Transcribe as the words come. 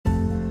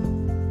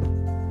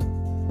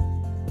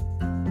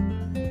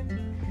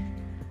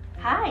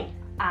Hi,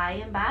 I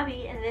am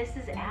Bobby, and this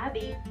is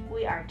Abby.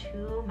 We are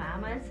two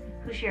mamas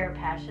who share a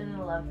passion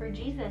and a love for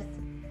Jesus.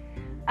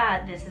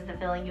 This is the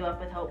Filling You Up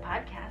with Hope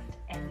podcast,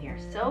 and we are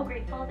so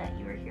grateful that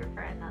you are here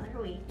for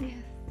another week. Yes,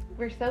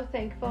 we're so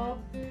thankful,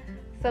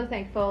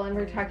 and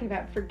we're talking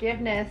about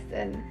forgiveness,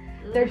 and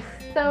there's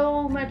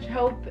so much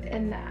hope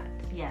in that.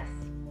 Yes.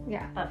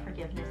 Yeah. But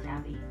forgiveness,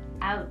 Abby.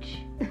 Ouch.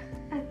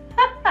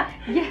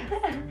 Yes.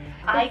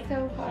 It's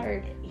so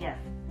hard. Yes.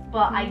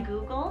 Well, I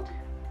Googled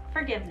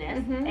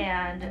forgiveness, Mhm.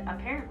 and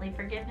apparently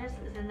forgiveness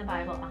is in the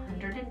Bible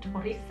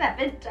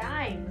 127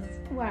 times.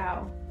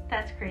 Wow.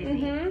 That's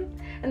crazy.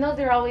 And those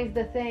are always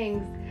the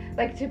things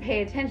like to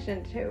pay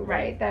attention to,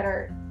 right? That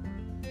are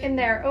in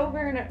there over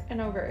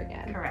and over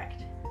again.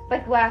 Correct.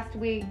 Like last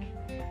week,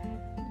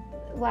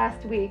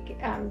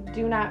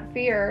 do not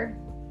fear.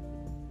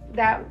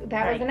 That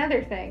was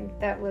another thing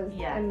that was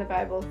in the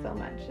Bible so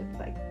much. It's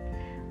like,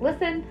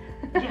 listen.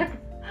 Yeah.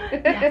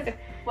 Yes.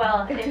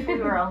 Well, if we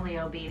were only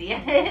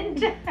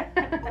obedient.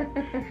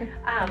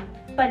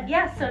 But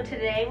yes, so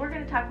today we're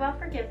going to talk about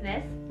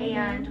forgiveness,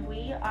 and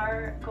we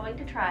are going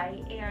to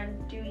try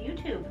and do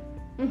YouTube.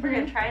 We're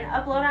going to try and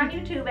upload on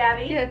YouTube,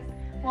 Abby. Yes.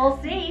 We'll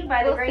see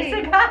by the grace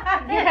of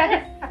God.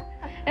 Yes.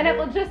 And it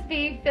will just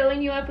be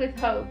filling you up with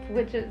hope,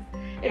 which is,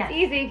 it's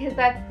easy because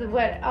that's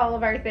what all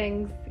of our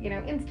things,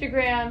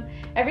 Instagram,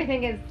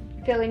 everything is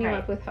filling you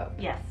up with hope.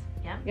 Yes.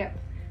 Yeah. Yep.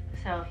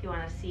 So if you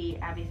want to see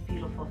Abby's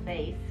beautiful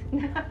face.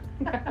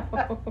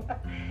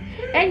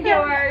 And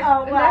yours.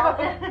 Oh, well.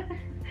 No.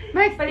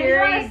 My but if you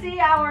want to see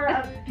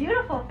our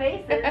beautiful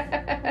faces,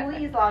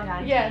 please log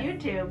on to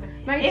YouTube.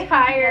 My very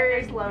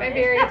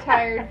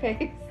tired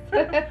face.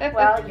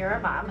 Well, you're a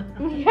mom.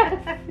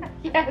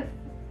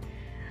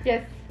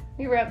 Yes.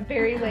 We were up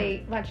very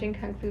late watching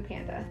Kung Fu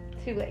Panda.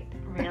 Too late.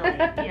 Really?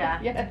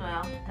 Yeah. Yes.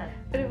 Well,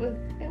 but it was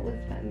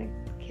fun.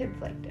 The kids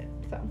liked it.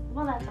 So.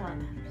 Well, that's all that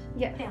matters.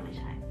 Yes. Family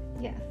time.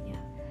 Yes.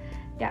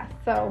 Yeah.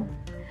 So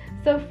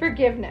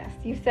forgiveness.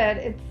 You said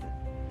it's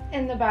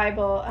in the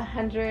Bible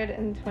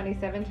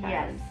 127 times.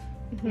 Yes.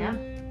 Yeah.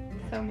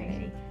 That's so crazy.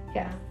 many.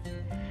 Yes.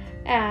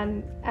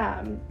 And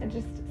I'm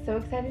just so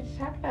excited to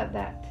talk about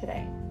that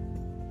today.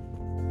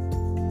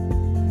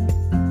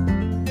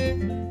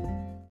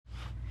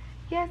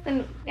 Yes,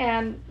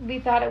 and we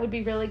thought it would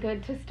be really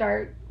good to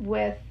start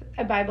with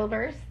a Bible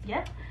verse.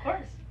 Yeah, of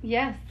course.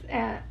 Yes,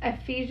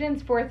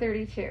 Ephesians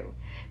 4:32.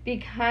 Be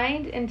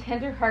kind and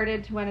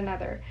tender-hearted to one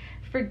another,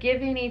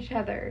 forgiving each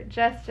other,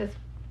 just as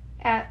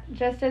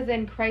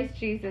in Christ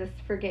Jesus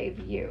forgave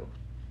you.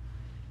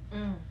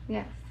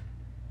 Yes.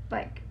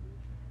 Like,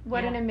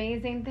 what an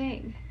amazing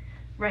thing.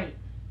 Right.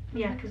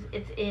 Yeah, because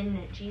it's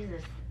in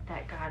Jesus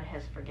that God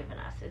has forgiven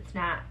us. It's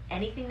not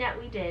anything that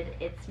we did.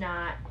 It's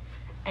not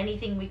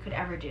anything we could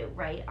ever do,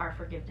 right? Our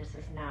forgiveness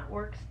is not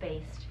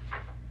works-based.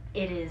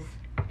 It is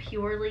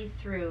purely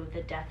through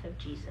the death of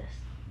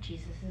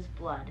Jesus'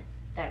 blood,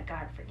 that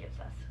God forgives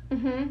us.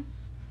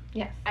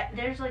 Yes.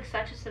 There's like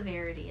such a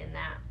severity in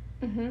that.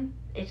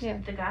 It's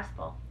the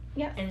gospel.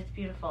 Yes. And it's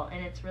beautiful,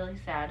 and it's really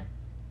sad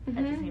at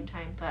the same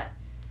time, but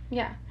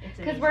yeah, it's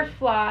because we're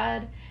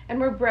flawed and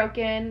we're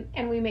broken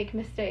and we make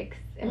mistakes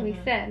and we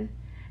sin,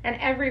 and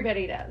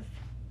everybody does.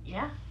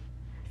 Yeah.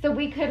 So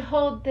we could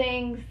hold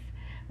things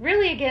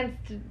really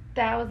against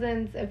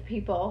thousands of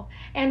people,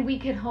 and we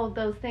could hold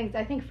those things.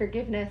 I think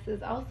forgiveness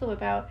is also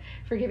about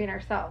forgiving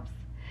ourselves,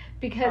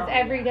 because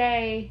every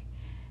day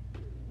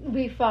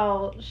we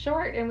fall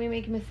short and we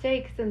make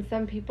mistakes, and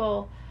some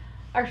people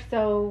are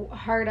so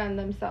hard on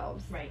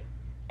themselves. Right.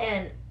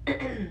 And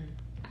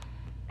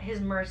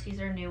His mercies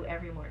are new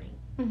every morning.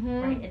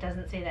 Right? It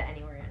doesn't say that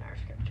anywhere in our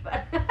script,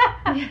 but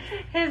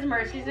His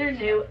mercies are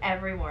new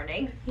every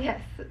morning.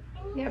 Yes.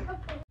 Yep.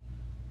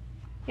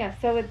 Yeah,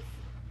 so it's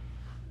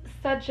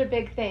such a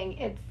big thing.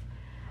 It's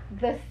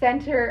the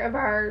center of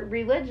our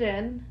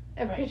religion,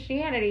 of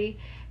Christianity,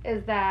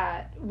 is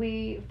that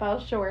we fall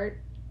short.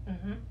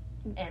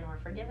 And we're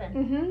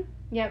forgiven.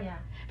 Yep. Yeah.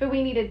 But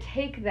we need to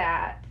take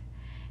that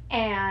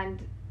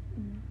and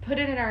put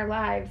it in our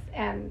lives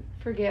and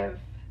forgive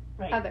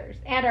others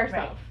and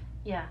ourselves.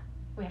 Yeah.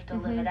 We have to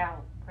live it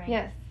out, right?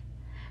 Yes.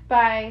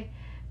 By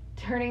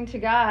turning to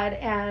God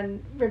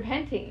and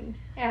repenting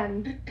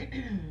and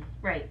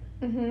right.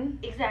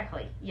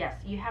 Exactly. Yes,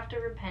 you have to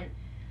repent.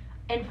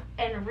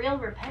 And real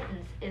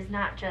repentance is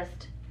not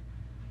just,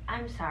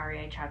 I'm sorry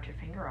I chopped your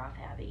finger off,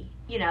 Abby.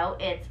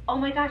 It's, oh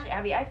my gosh,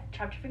 Abby, I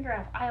chopped your finger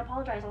off. I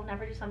apologize. I'll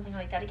never do something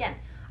like that again.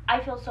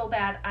 I feel so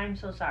bad. I'm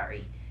so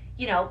sorry.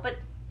 But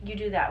you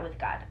do that with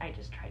God. I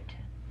just tried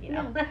to,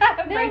 No,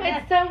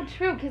 it's so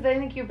true, because I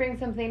think you bring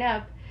something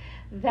up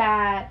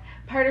that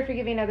part of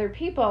forgiving other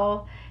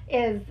people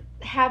is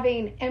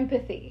having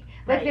empathy.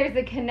 Like there's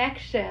a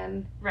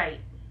connection. Right.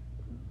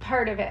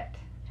 Part of it.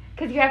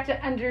 Because you have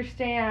to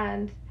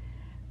understand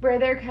where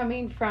they're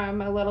coming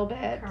from a little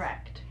bit.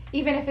 Correct.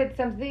 Even if it's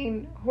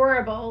something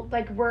horrible,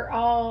 like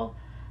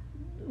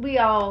we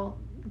all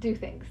do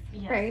things,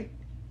 right?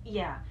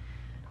 Yeah.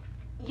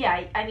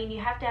 Yeah, I mean,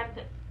 you have to have,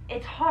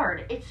 it's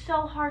hard. It's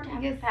so hard to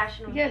have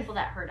compassion with people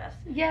that hurt us.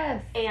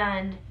 Yes.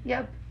 And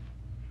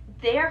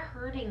they're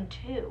hurting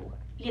too.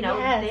 You know,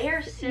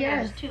 they're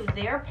sinners too.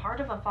 They're part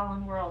of a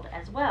fallen world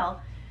as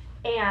well.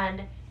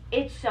 And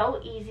it's so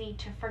easy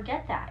to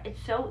forget that.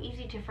 It's so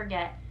easy to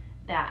forget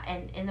that.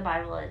 And in the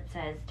Bible it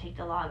says, take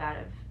the log out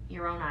of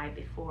your own eye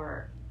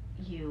before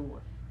you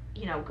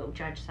go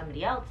judge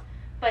somebody else.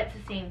 But it's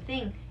the same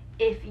thing.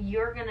 If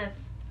you're going to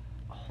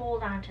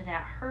hold on to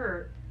that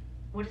hurt,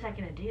 what is that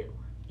going to do?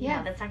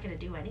 Yeah, that's not going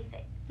to do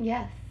anything.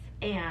 Yes.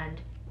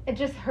 And it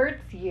just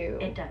hurts you.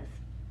 It does.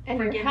 And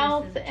your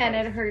health, and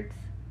it hurts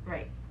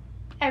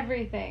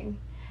everything.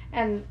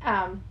 And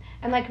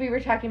like we were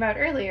talking about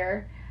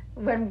earlier,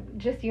 when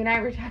just you and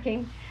I were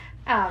talking,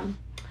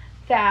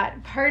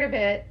 that part of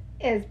it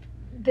is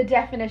the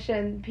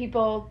definition.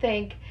 People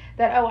think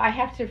that, I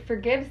have to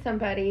forgive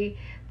somebody,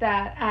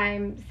 that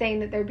I'm saying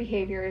that their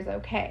behavior is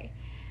okay.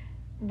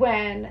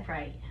 When,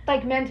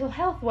 like mental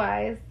health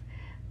wise,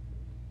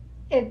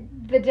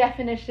 the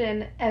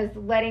definition as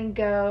letting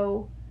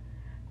go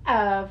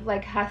of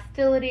like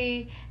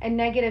hostility and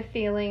negative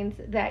feelings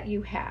that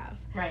you have.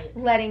 Right.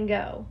 Letting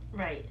go.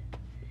 Right.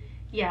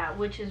 Yeah,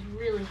 which is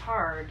really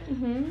hard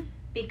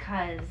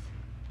because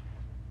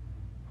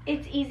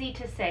it's easy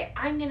to say,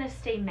 I'm going to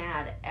stay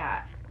mad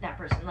at that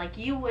person. Like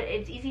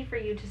it's easy for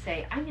you to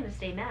say, I'm going to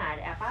stay mad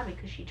at Bobby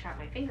because she chopped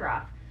my finger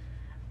off.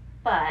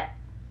 But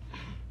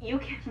you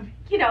can,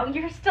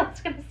 you're still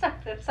going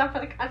to suffer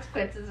the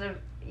consequences of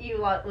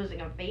you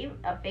losing a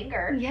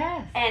finger.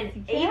 Yes.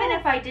 And even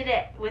if I did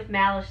it with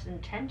malice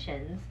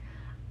intentions,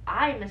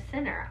 I'm a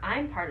sinner.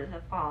 I'm part of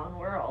the fallen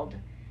world.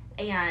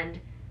 And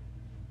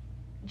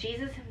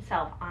Jesus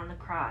himself on the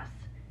cross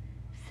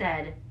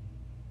said,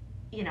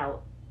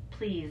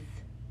 please,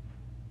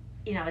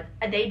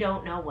 they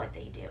don't know what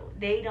they do.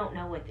 They don't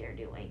know what they're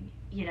doing.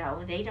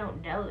 They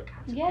don't know the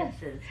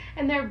consequences. Yes.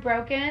 And they're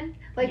broken,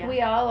 like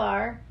we all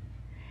are.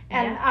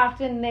 And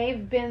often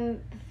they've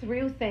been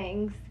through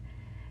things,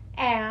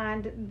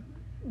 and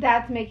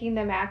that's making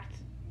them act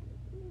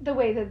the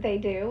way that they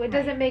do. It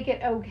doesn't make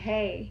it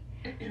okay.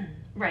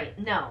 Right.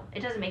 No,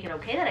 it doesn't make it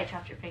okay that I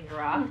chopped your finger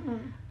off.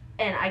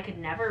 And I could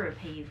never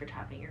repay you for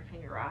chopping your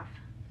finger off.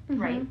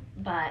 Right?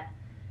 But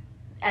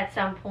at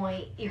some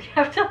point, you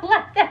have to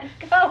let that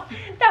go.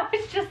 That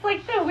was just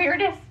like the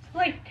weirdest,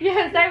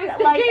 yes, I was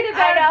thinking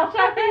about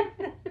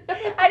chopping.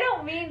 I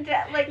don't mean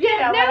to, but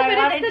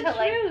it's the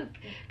truth.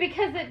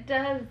 Because it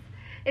does,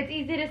 it's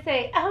easy to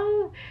say,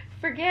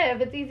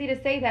 forgive. It's easy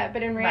to say that,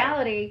 but in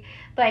reality,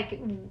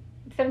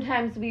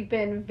 sometimes we've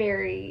been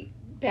very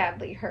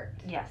badly hurt.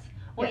 Yes.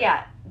 Well,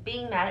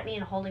 being mad at me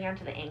and holding on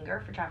to the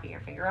anger for chopping your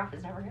finger off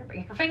is never going to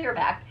bring your finger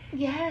back.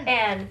 Yes.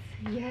 And,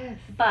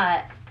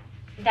 but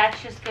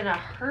that's just going to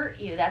hurt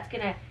you. That's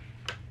going to,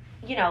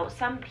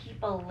 some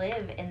people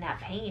live in that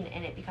pain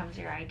and it becomes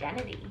your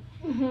identity.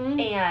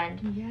 And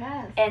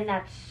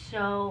that's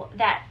so,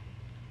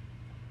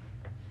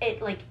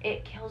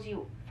 it kills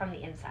you from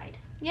the inside.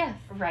 Yes.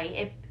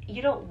 Right?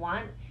 You don't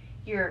want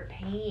your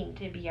pain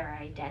to be your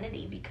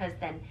identity, because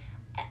then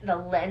the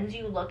lens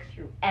you look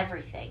through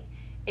everything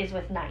is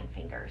with 9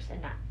 fingers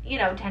and not,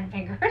 10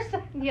 fingers.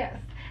 Yes.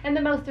 And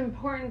the most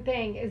important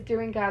thing is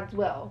doing God's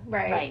will,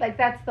 right? Like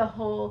that's the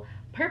whole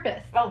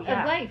purpose of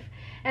life.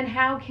 And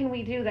how can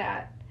we do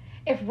that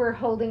if we're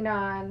holding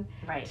on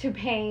to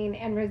pain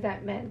and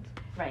resentment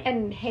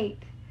and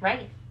hate?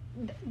 Right.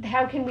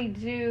 How can we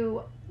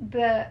do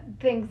the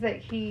things that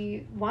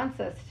he wants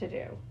us to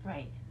do?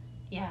 Right.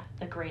 Yeah.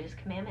 The greatest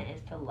commandment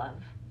is to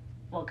love,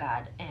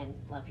 God and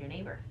love your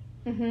neighbor.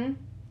 And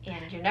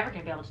you're never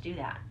going to be able to do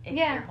that if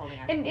you're holding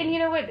on to pain. And you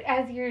know what?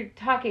 As you're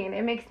talking,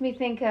 it makes me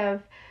think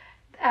of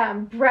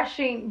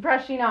brushing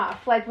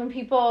off. Like when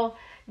people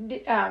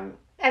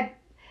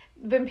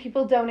when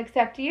people don't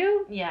accept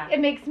you,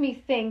 it makes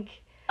me think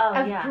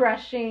of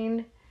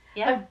brushing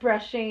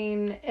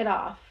it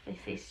off.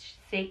 They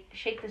say,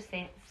 shake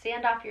the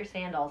sand off your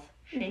sandals.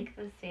 Shake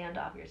the sand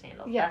off your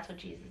sandals. Yes. That's what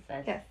Jesus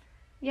says. Yes.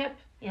 Yep.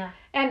 Yeah.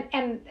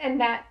 And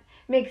that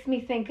makes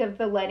me think of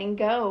the letting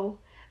go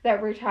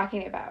that we're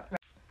talking about. Right.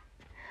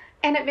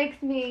 And it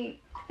makes me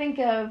think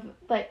of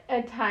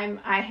a time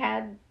I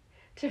had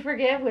to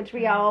forgive, which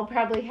we all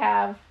probably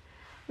have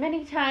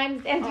many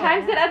times, and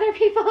times that other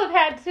people have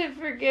had to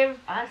forgive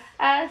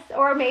us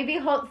or maybe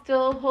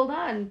still hold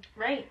on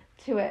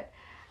to it.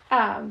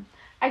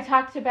 I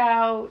talked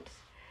about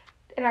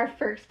in our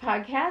first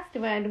podcast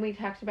when we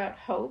talked about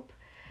hope,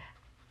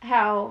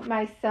 how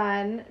my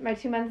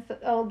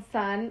 2-month-old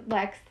son,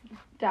 Lex,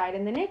 died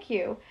in the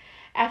NICU.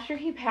 After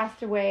he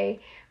passed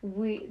away,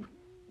 they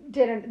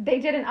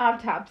did an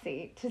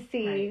autopsy to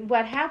see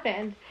what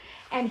happened,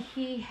 and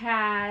he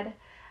had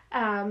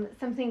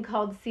something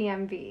called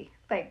CMV,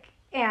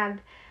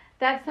 and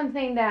that's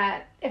something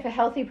that if a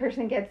healthy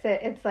person gets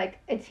it, it's like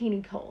a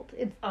teeny cold.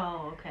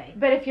 okay.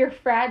 But if you're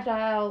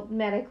fragile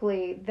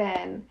medically,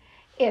 then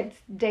it's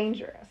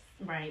dangerous.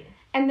 Right.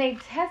 And they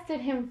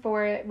tested him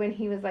for it when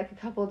he was a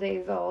couple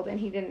days old, and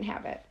he didn't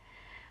have it.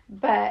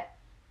 But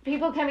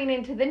people coming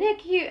into the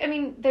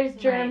NICU, there's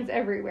germs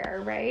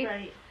everywhere, right?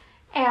 Right.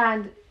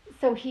 And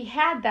so he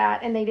had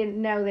that, and they didn't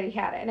know that he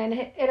had it. And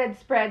it had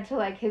spread to,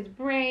 like, his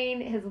brain,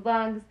 his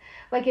lungs.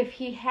 Like, if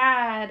he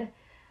had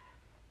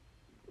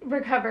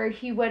recovered,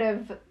 he would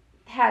have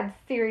had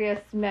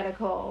serious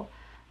medical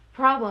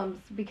problems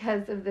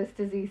because of this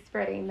disease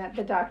spreading that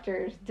the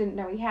doctors didn't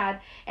know he had.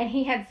 And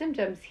he had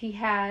symptoms. He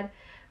had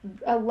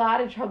a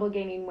lot of trouble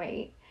gaining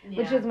weight,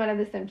 which is one of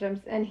the symptoms.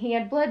 And he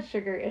had blood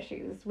sugar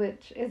issues,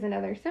 which is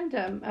another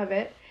symptom of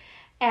it.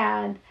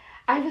 And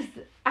I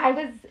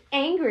was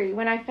angry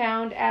when I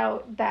found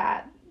out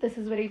that this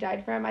is what he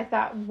died from. I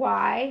thought,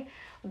 why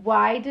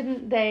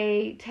didn't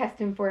they test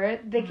him for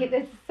it?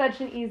 It's such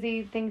an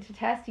easy thing to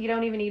test. You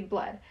don't even need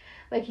blood.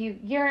 Like,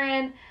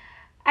 urine,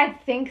 I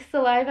think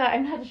saliva,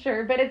 I'm not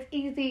sure, but it's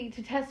easy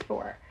to test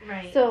for.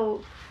 Right.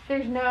 So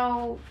there's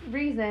no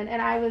reason.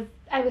 And I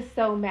was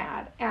so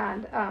mad.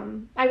 And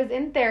I was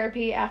in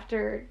therapy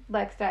after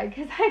Lex died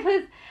because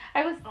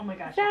I was oh my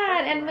gosh,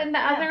 sad. And when the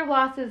other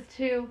losses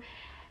too.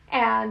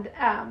 And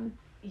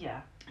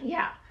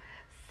yeah.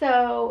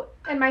 So,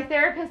 and my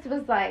therapist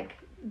was like,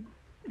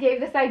 gave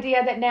this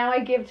idea that now I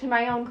give to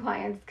my own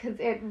clients because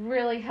it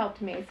really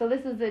helped me. So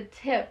this is a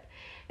tip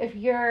if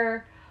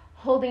you're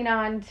holding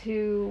on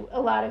to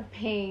a lot of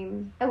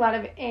pain, a lot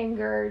of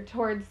anger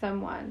towards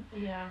someone.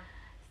 Yeah.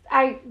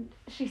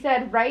 She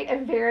said, write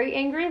a very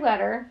angry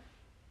letter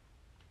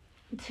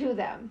to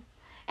them.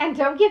 And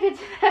don't give it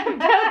to them.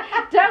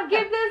 Don't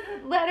give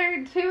this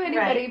letter to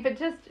anybody, right. But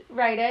just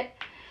write it.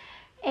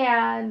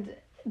 And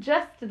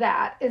just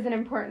that is an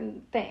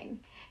important thing.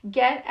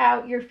 Get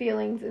out your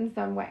feelings in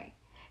some way.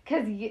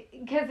 Because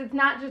it's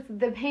not just,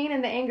 the pain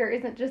and the anger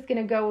isn't just going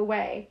to go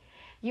away.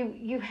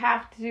 You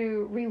have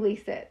to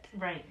release it.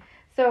 Right.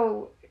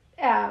 So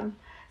I'm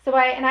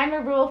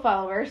a rule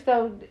follower,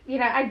 so,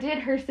 I did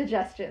her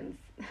suggestions.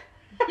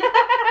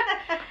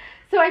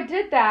 So I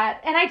did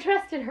that, and I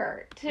trusted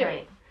her, too.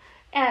 Right.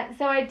 And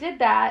so I did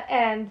that,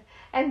 and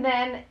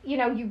then,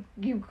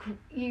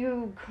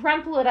 you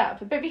crumple it up.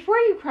 But before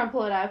you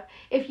crumple it up,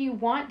 if you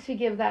want to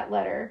give that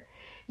letter,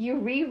 you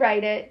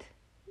rewrite it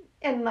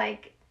in,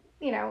 like,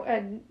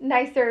 a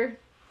nicer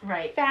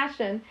right.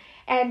 fashion,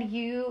 and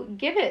you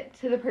give it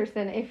to the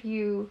person if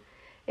you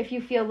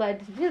feel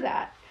led to do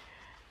that.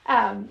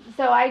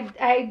 So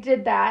I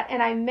did that,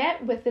 and I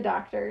met with the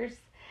doctors,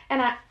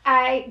 and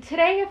I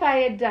today, if I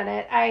had done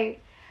it,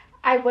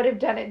 I would have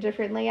done it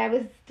differently. I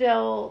was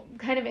still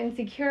kind of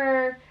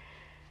insecure,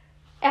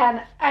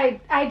 and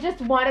I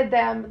just wanted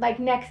them, like,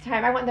 next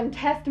time, I want them to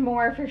test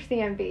more for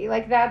CMV.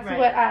 Like, that's right.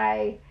 What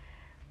I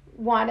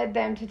wanted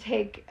them to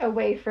take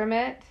away from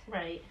it.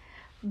 Right.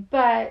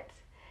 But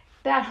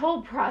that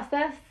whole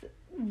process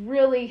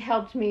really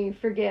helped me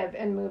forgive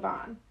and move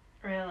on.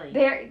 Really?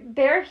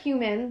 They're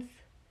humans.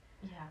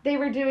 Yeah. They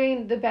were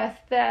doing the best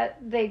that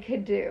they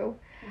could do.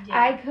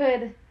 Yeah. I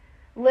could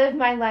live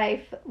my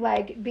life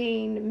like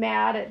being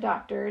mad at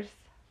doctors.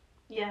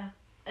 Yeah.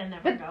 And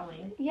never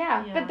going.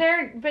 Yeah.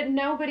 But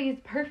nobody's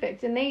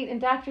perfect, and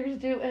doctors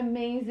do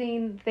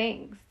amazing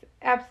things.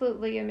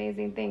 Absolutely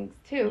amazing things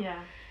too.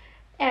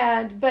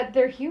 Yeah. But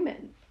they're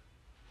human.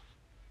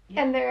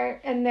 Yeah.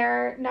 And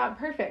they're not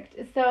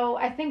perfect. So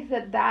I think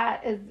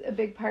that is a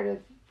big part of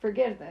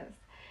forgiveness,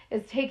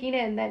 is taking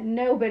in that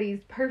nobody's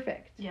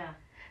perfect. Yeah.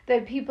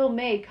 That people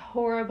make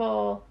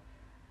horrible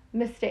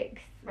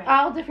mistakes. Right.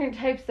 All different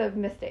types of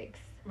mistakes.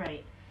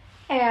 Right.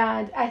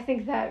 And I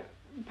think that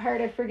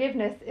part of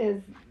forgiveness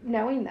is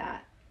knowing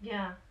that.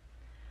 Yeah.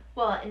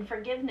 Well, and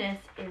forgiveness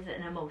is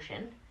an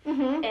emotion.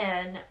 Mm-hmm.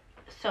 And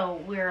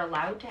so we're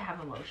allowed to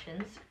have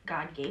emotions.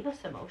 God gave us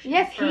emotions.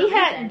 Yes, Jesus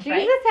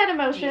had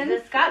emotions.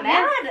 Jesus got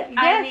mad. Yes,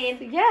 I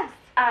mean, yes.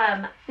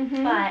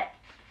 Mm-hmm. But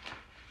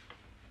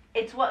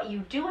it's what you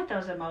do with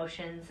those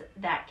emotions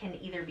that can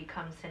either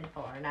become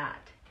sinful or not.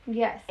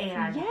 Yes.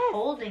 And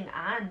holding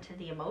on to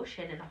the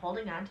emotion and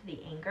holding on to the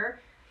anger,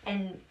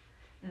 and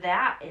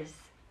that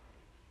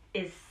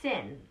is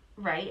sin,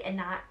 right? And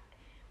not,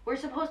 we're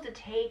supposed to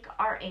take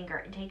our anger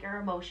and take our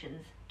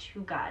emotions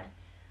to God.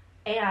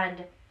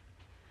 And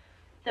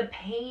the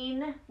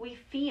pain we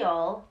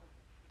feel,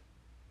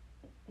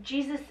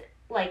 Jesus,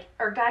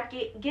 God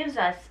gives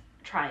us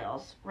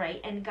trials,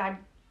 right? And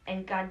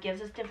God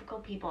gives us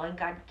difficult people, and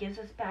God gives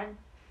us bad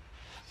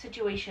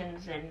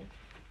situations,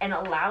 and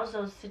allows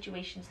those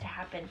situations to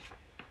happen.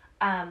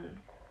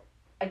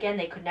 Again,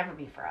 they could never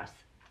be for us,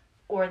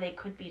 or they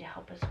could be to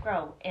help us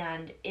grow,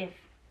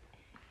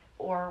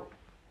 or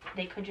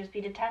they could just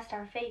be to test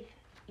our faith,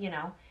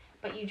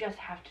 but you just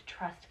have to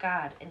trust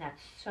God, and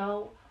that's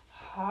so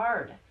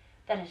hard.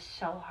 That is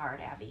so hard,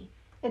 Abby.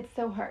 It's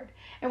so hard.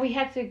 And we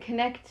have to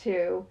connect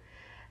to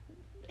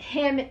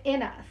Him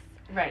in us.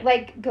 Right.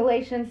 Like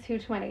Galatians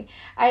 2:20.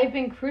 I have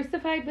been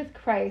crucified with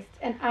Christ,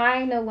 and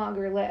I no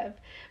longer live,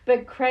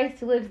 but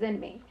Christ lives in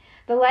me.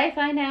 The life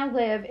I now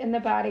live in the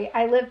body,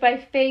 I live by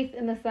faith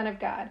in the Son of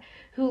God,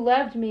 who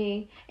loved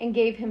me and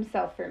gave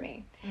Himself for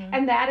me. Mm-hmm.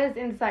 And that is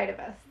inside of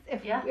us.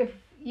 If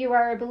you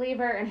are a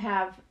believer and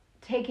have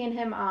taken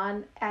Him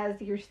on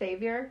as your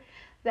Savior,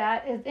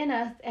 that is in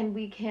us, and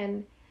we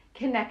can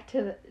connect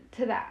to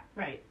that.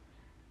 Right.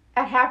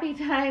 at happy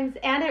times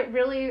and at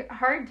really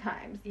hard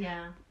times.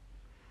 Yeah.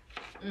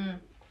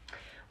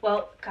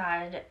 Well,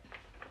 God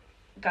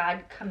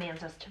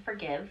commands us to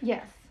forgive.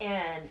 Yes.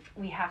 And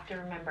we have to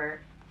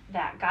remember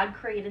that God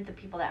created the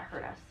people that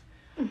hurt us.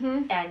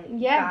 Mm-hmm. And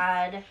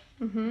yes.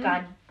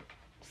 God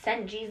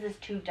sent Jesus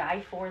to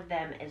die for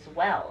them as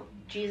well.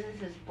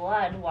 Jesus'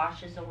 blood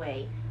washes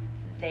away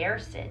their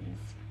sins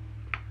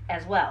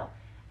as well.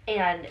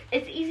 And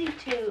it's easy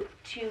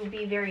to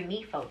be very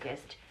me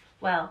focused.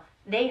 Well,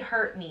 they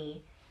hurt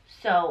me,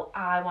 so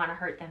I want to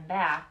hurt them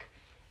back.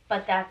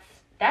 But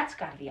that's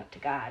got to be up to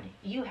God.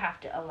 You have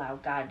to allow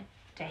God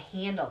to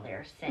handle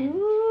their sin.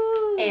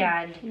 Ooh.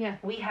 And yeah.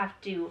 we have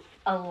to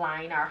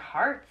align our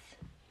hearts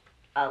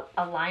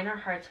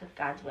with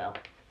God's will.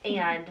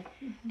 And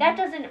that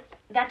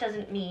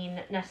doesn't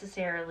mean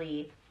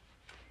necessarily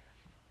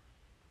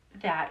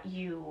that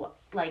you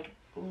like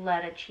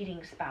let a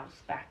cheating spouse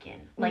back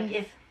in. Like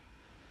yes. if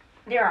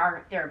there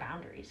are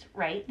boundaries,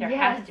 right? There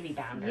yes. has to be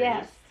boundaries.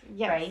 Yes.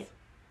 Right?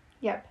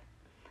 Yep.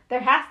 There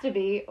has to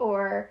be,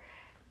 or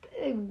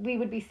we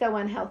would be so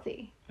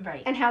unhealthy.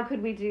 Right. And how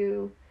could we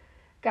do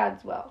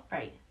God's will?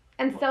 Right.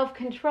 And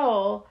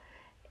self-control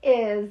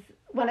is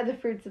one of the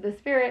fruits of the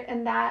Spirit,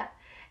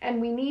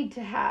 and we need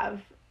to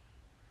have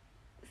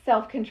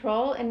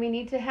self-control, and we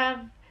need to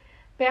have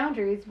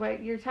boundaries,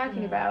 what you're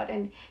talking about.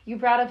 And you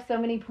brought up so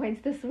many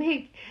points this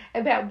week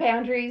about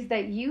boundaries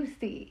that you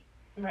see.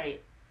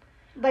 Right.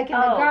 Like in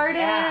the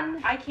garden. Yeah.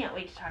 I can't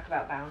wait to talk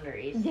about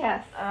boundaries.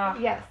 Yes.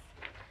 Yes.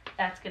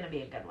 That's going to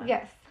be a good one.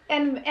 Yes.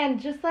 And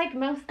just like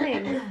most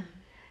things,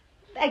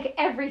 like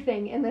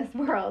everything in this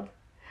world,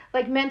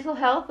 like mental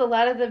health, a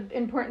lot of the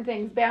important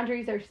things,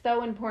 boundaries are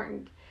so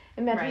important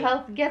in mental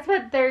health. Guess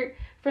what? They're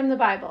from the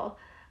Bible.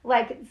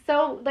 Like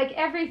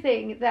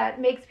everything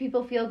that makes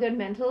people feel good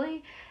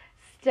mentally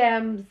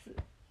stems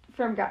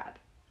from God.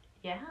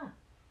 Yeah.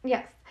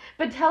 Yes.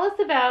 But tell us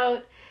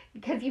about,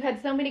 because you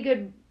had so many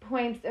good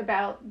points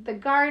about the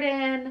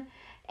garden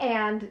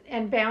and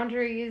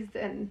boundaries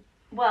and...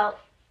 Well,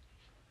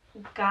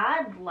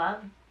 God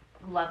loves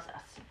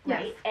us,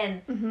 right?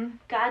 Yes. And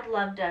God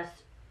loved us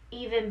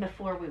even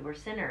before we were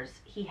sinners.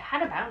 He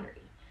had a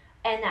boundary.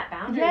 And that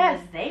boundary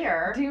was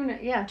there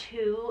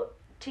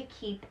to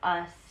keep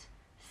us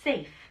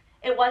safe.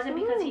 It wasn't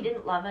because he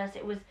didn't love us.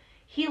 It was,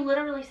 he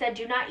literally said,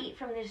 do not eat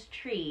from this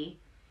tree,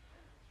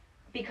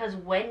 because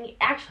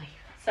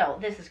so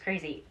this is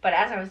crazy, but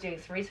as I was doing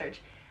some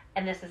research,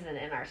 and this isn't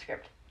in our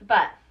script,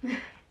 but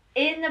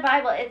in the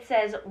Bible it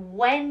says,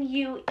 when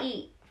you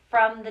eat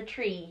from the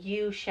tree,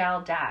 you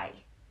shall die.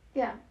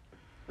 Yeah.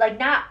 Like,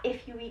 not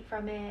if you eat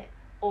from it,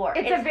 or...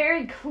 It's a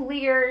very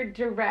clear,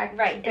 direct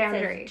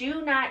boundary. It says,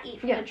 do not eat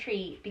from the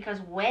tree, because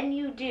when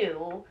you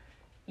do,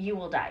 you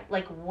will die.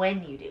 Like,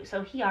 when you do.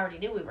 So he already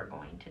knew we were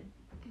going to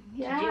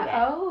do that.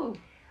 Oh.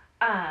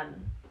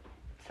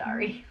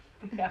 Sorry.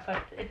 We have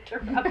an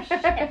interruption.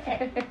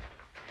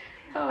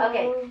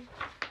 Okay.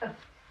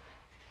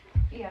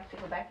 You have to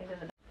go back into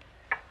the...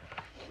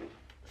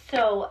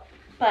 So,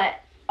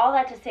 but all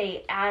that to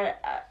say,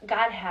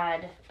 God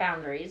had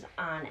boundaries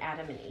on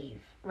Adam and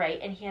Eve, right?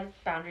 And he has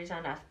boundaries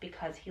on us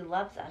because he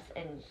loves us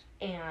and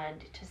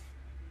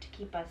to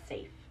keep us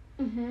safe.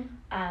 Mm-hmm.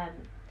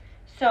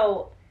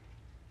 So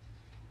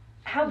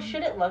how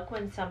should it look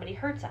when somebody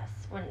hurts us,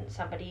 when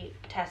somebody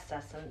tests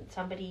us, and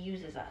somebody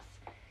uses us?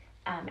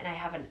 And I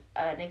have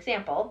an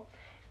example.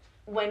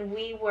 When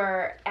we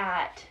were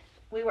at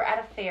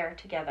a fair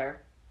together.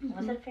 Mm-hmm.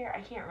 Was it a fair?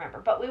 I can't remember.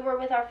 But we were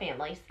with our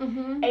families.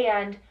 Mm-hmm.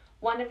 And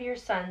one of your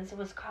sons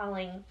was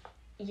calling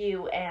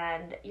you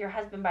and your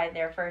husband by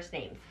their first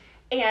names.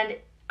 And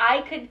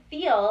I could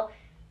feel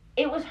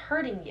it was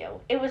hurting you.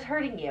 It was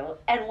hurting you.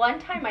 And one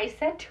time I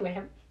said to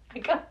him,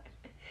 if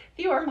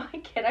you were my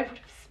kid, I would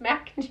have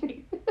smacked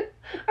you.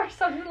 Or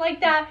something like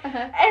that. Uh-huh.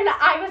 And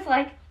I was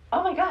like,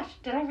 oh my gosh,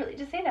 did I really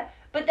just say that?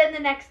 But then the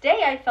next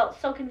day I felt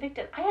so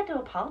convicted. I had to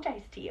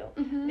apologize to you.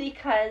 Mm-hmm.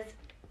 Because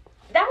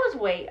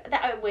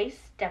I way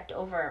stepped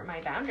over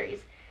my boundaries.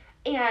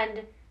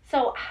 And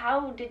so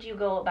how did you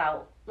go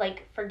about,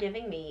 like,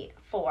 forgiving me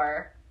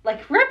for,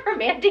 like,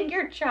 reprimanding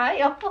your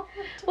child? Well,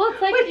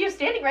 it's like... with you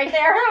standing right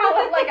there.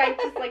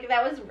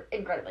 That was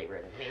incredibly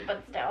rude of me,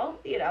 but still,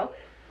 you know.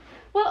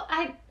 Well,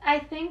 I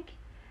think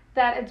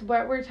that it's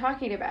what we're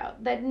talking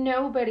about, that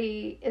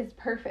nobody is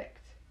perfect.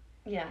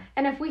 Yeah.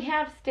 And if we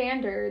have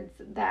standards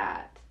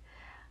that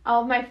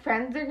all of my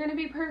friends are going to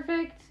be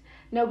perfect,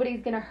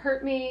 nobody's going to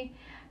hurt me,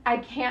 I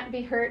can't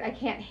be hurt, I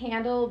can't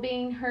handle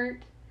being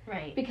hurt.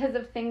 Right. Because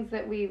of things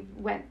that we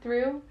went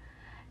through.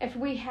 If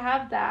we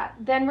have that,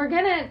 then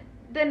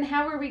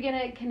how are we going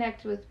to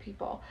connect with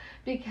people?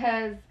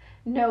 Because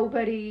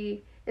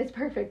nobody is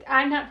perfect.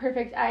 I'm not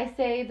perfect. I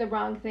say the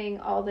wrong thing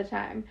all the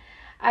time.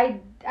 I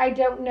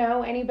don't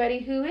know anybody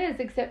who is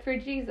except for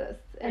Jesus.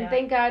 And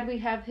thank God we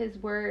have his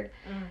word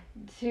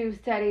to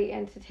study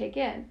and to take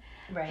in.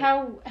 Right.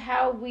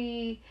 How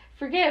we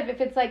forgive,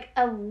 if it's like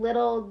a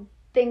little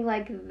thing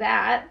like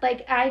that,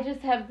 like I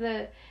just have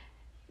the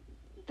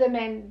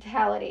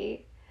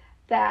mentality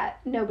that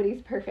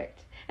nobody's perfect.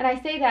 And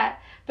I say that,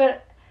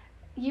 but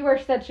you are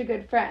such a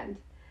good friend.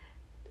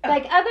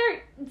 Like,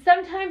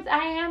 sometimes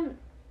I am,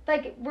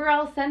 like, we're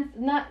all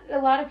not, a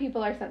lot of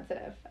people are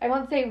sensitive. I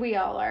won't say we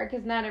all are,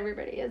 because not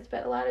everybody is,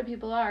 but a lot of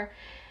people are.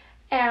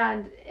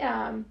 And,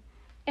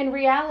 in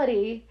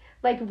reality,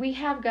 like, we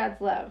have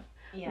God's love.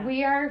 Yeah.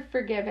 We are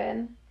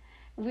forgiven.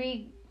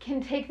 We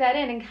can take that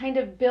in and kind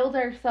of build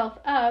ourselves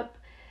up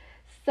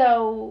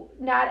so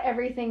not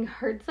everything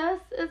hurts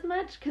us as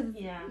much, because,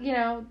 you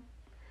know,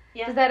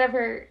 does that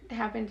ever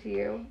happen to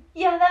you?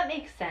 Yeah, that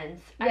makes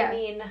sense. Yeah. I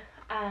mean,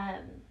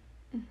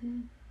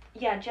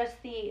 yeah,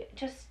 just the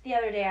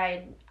other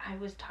day I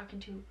was talking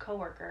to a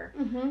coworker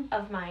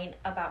of mine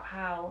about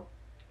how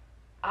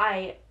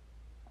I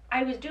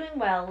was doing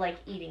well, like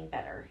eating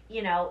better,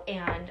 you know,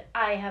 and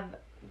I have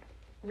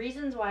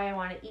reasons why I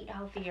want to eat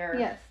healthier.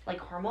 Yes.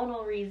 Like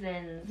hormonal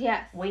reasons.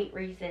 Yes. Weight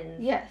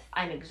reasons. Yes.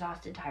 I'm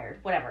exhausted, tired,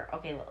 whatever.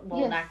 Okay, we'll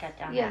yes. not get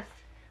down yes.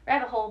 that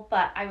rabbit hole.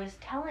 But I was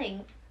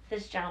telling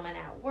this gentleman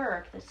at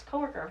work, this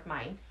coworker of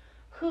mine,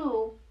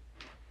 who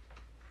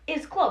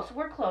is close.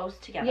 We're close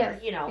together,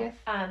 yes. you know. Yes.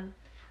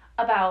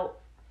 About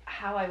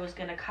how I was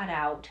going to cut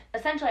out.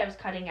 Essentially, I was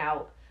cutting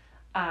out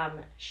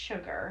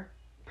sugar,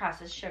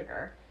 processed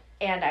sugar,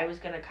 and I was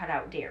going to cut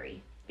out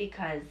dairy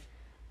because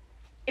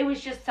it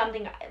was just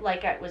something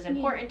like it was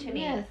important to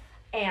me. Yes.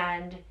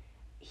 And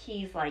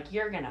he's like,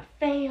 "You're gonna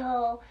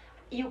fail.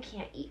 You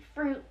can't eat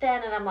fruit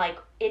then." And I'm like,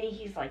 and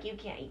he's like, "You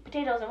can't eat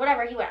potatoes," and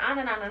whatever. He went on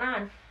and on and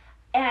on.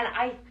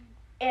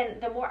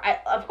 And the more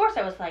of course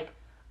I was like,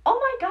 "Oh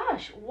my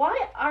gosh,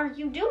 what are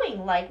you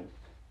doing? Like,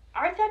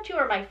 I thought you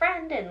were my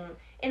friend." And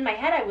in my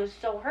head I was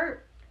so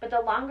hurt. But the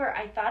longer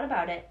I thought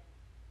about it,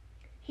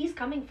 he's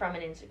coming from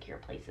an insecure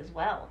place as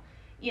well.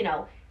 You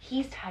know,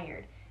 he's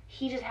tired.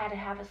 He just had to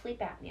have a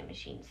sleep apnea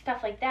machine,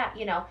 stuff like that,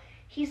 you know.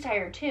 He's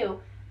tired too,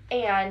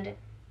 and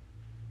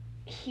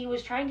he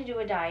was trying to do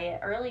a diet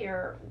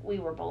earlier. We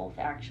were both,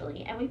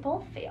 actually, and we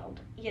both failed,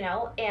 you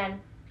know. And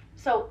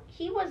so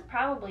he was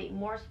probably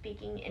more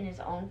speaking in his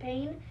own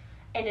pain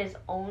and his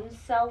own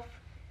self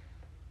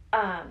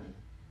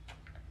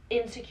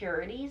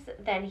insecurities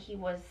than he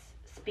was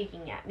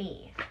speaking at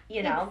me,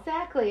 you know.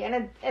 Exactly.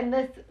 And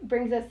this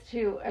brings us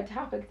to a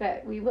topic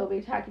that we will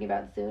be talking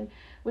about soon,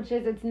 which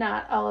is it's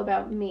not all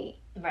about me.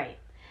 Right.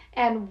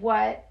 And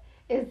what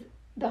is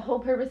the whole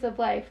purpose of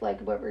life,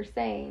 like what we're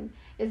saying,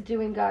 is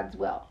doing God's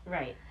will.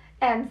 Right.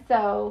 And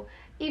so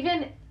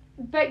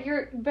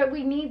but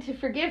we need to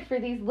forgive for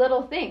these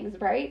little things,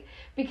 right?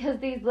 Because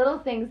these little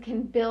things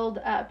can build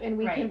up and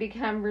we can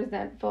become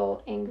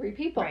resentful, angry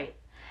people. Right.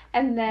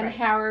 And then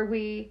how are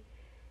we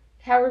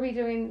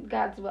doing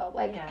God's will?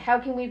 Like, how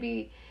can we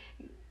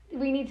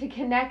need to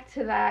connect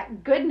to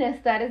that goodness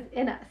that is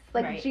in us.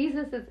 Like,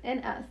 Jesus is in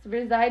us,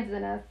 resides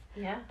in us.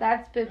 Yeah.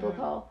 That's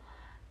biblical.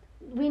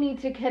 We need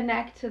to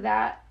connect to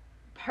that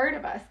part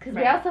of us, because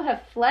we also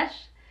have flesh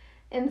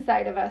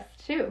inside of us,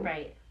 too.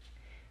 Right.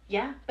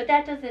 Yeah, but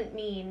that doesn't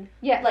mean,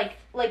 like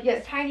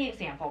this tiny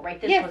example,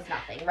 right? This was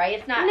nothing, right?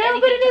 It's not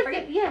anything to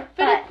forget.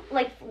 But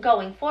like,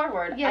 going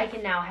forward, I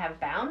can now have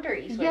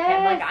boundaries with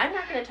him. Like, I'm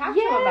not going to talk to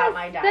him about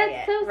my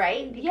diet,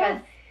 right? Because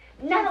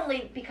not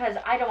only because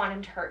I don't want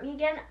him to hurt me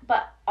again,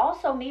 but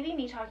also maybe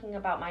me talking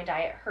about my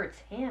diet hurts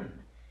him,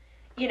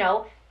 you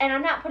know? And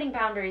I'm not putting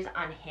boundaries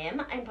on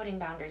him. I'm putting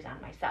boundaries on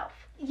myself.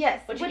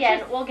 Yes. Which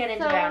again, we'll get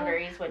into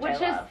boundaries, which I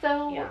love. Which is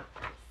so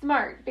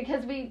smart,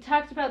 because we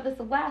talked about this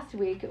last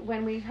week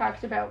when we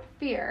talked about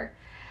fear,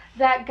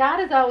 that God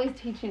is always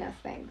teaching us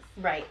things.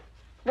 Right.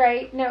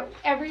 Right? No,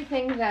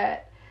 everything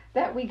that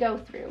we go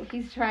through,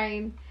 he's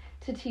trying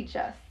to teach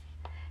us.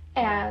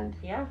 And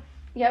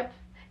yep.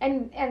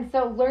 And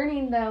so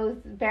learning those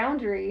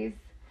boundaries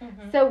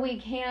so we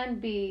can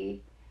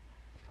be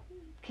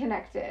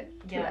connected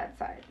to that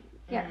side.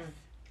 Yes.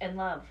 And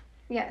love.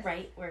 Yes.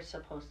 Right? We're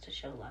supposed to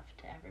show love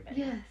to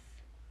everybody. Yes.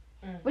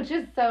 Which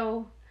is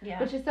so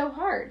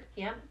hard.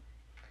 Yep.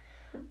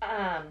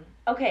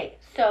 Okay,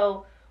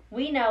 so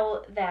we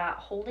know that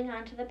holding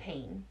on to the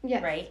pain,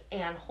 right,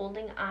 and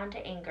holding on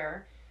to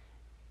anger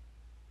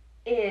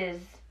is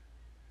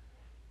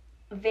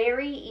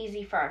very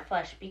easy for our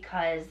flesh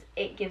because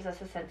it gives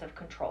us a sense of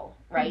control,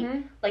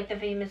 right? Like the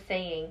famous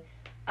saying,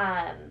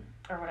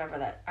 or whatever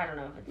that, I don't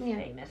know if it's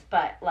famous,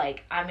 but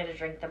like, I'm going to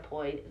drink the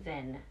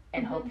poison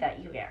and hope that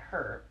you get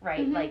hurt,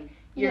 right? Like,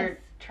 you're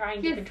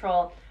trying to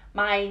control.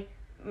 My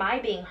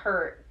being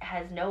hurt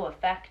has no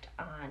effect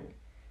on,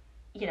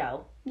 you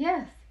know.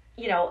 Yes.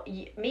 You know,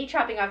 me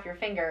chopping off your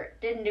finger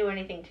didn't do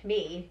anything to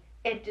me.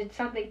 It did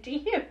something to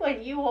you.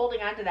 And you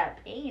holding on to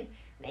that pain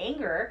and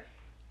anger,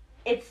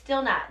 it's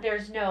still not,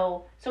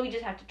 so we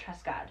just have to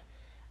trust God.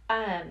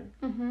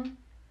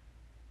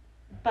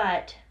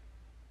 But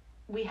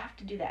we have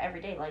to do that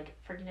every day. Like,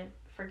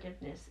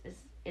 forgiveness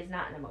is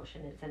not an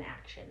emotion, it's an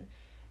action.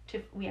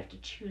 We have to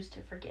choose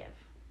to forgive.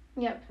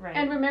 Yep. Right.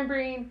 And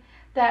remembering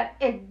that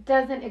it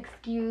doesn't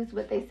excuse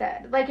what they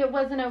said. Like, it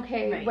wasn't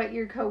okay what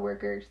your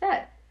coworker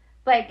said.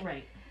 Like,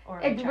 or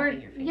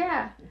chopping your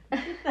finger.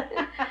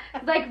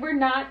 Like, we're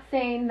not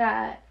saying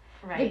that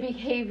the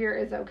behavior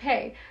is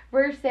okay.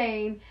 We're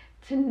saying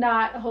to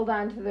not hold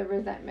on to the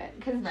resentment,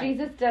 because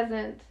Jesus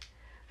doesn't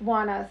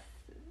want us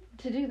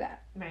to do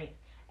that. Right.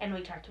 And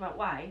we talked about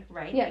why,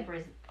 right? Yeah.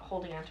 Like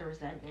holding on to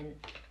resentment.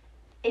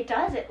 It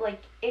does it,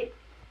 like, it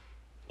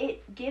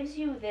gives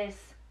you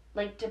this,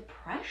 like,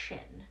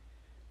 depression,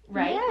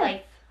 right? Yes.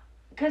 Like,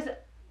 because,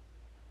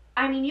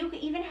 I mean, you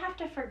even have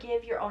to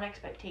forgive your own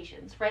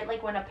expectations, right?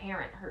 Like when a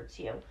parent hurts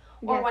you,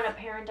 or when a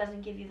parent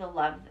doesn't give you the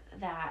love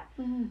that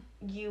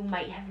you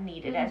might have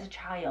needed as a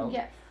child.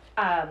 Yes.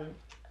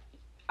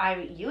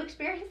 You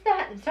experienced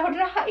that, and so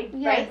did I,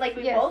 right? Like,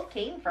 we both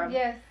came from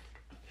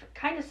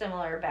kind of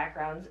similar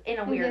backgrounds in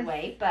a weird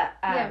way, but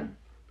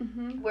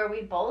where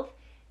we both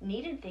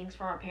needed things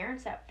from our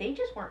parents that they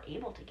just weren't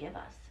able to give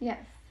us. Yes.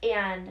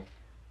 And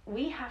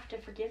we have to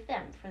forgive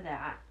them for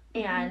that.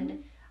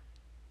 And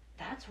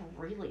that's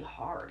really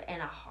hard,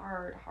 and a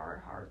hard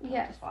pill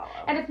to swallow.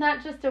 And it's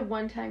not just a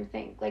one-time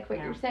thing, like what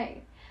you're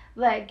saying.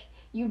 Like,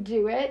 you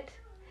do it,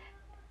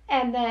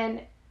 and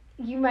then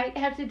you might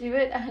have to do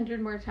it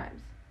 100 more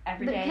times.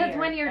 Every day. Because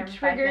when you're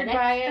triggered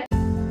by it.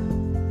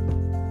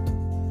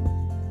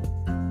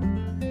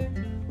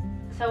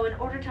 So in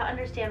order to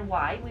understand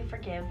why we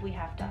forgive, we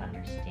have to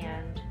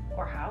understand,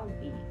 or how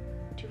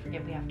to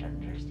forgive, we have to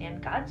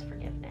understand God's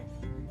forgiveness,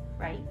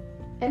 right?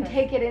 And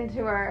take it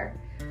into our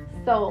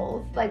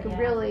souls, like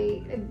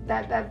really,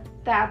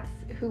 that's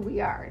who we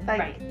are. Like,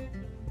 right.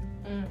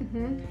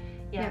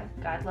 Yeah,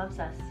 God loves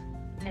us,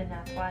 and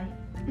that's why.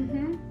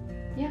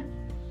 Yeah.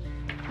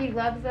 He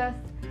loves us,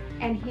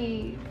 and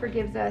He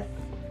forgives us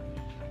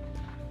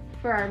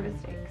for our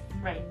mistakes.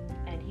 Right,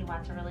 and He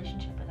wants a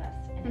relationship with us,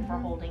 and if we're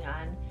holding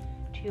on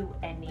to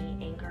any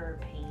anger,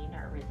 pain,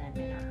 or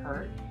resentment, or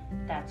hurt,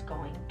 that's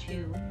going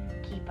to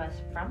keep us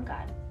from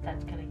God.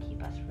 That's going to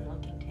keep us from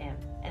looking to Him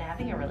and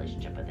having a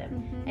relationship with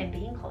Him and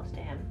being close to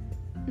Him.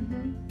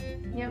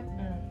 Yep.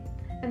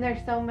 And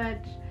there's so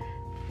much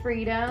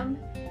freedom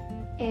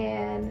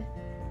in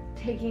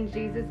taking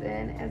Jesus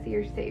in as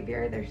your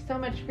Savior. There's so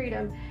much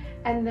freedom,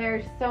 and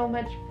there's so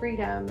much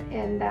freedom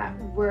in that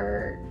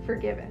we're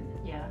forgiven.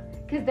 Yeah.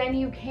 Because then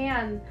you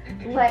can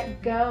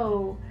let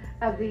go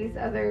of these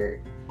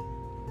other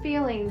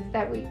feelings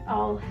that we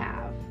all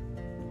have,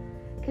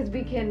 because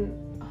we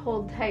can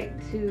hold tight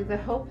to the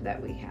hope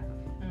that we have.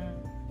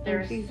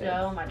 There's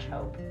so much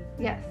hope.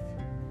 Yes.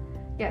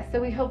 So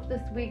we hope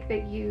this week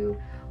that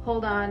you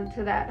hold on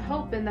to that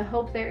hope, and the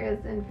hope there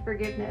is in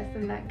forgiveness,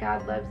 and that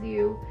God loves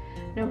you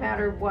no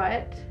matter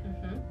what.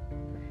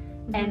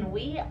 And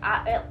we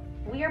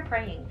are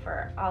praying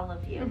for all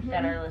of you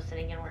that are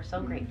listening, and we're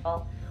so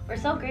grateful. We're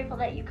so grateful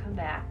that you come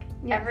back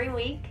every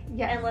week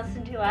and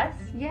listen to us.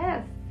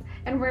 Yes.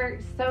 And we're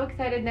so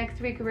excited.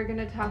 Next week we're going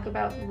to talk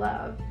about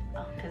love,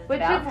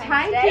 which is Valentine's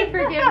tied Day. to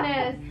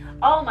forgiveness.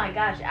 Oh my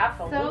gosh,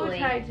 absolutely.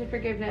 So tied to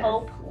forgiveness.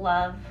 Hope,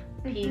 love,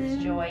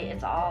 peace, joy.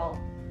 It's all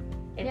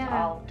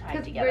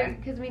tied together.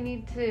 Because we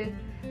need to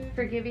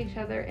forgive each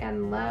other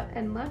and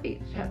love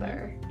each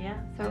other. Yeah.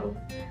 So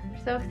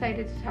we're so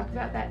excited to talk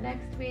about that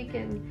next week,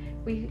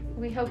 and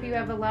we hope you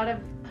have a lot of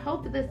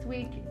hope this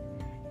week,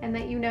 and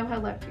that you know how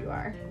loved you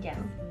are. Yes.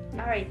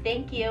 All right.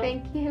 Thank you.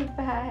 Thank you.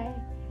 Bye.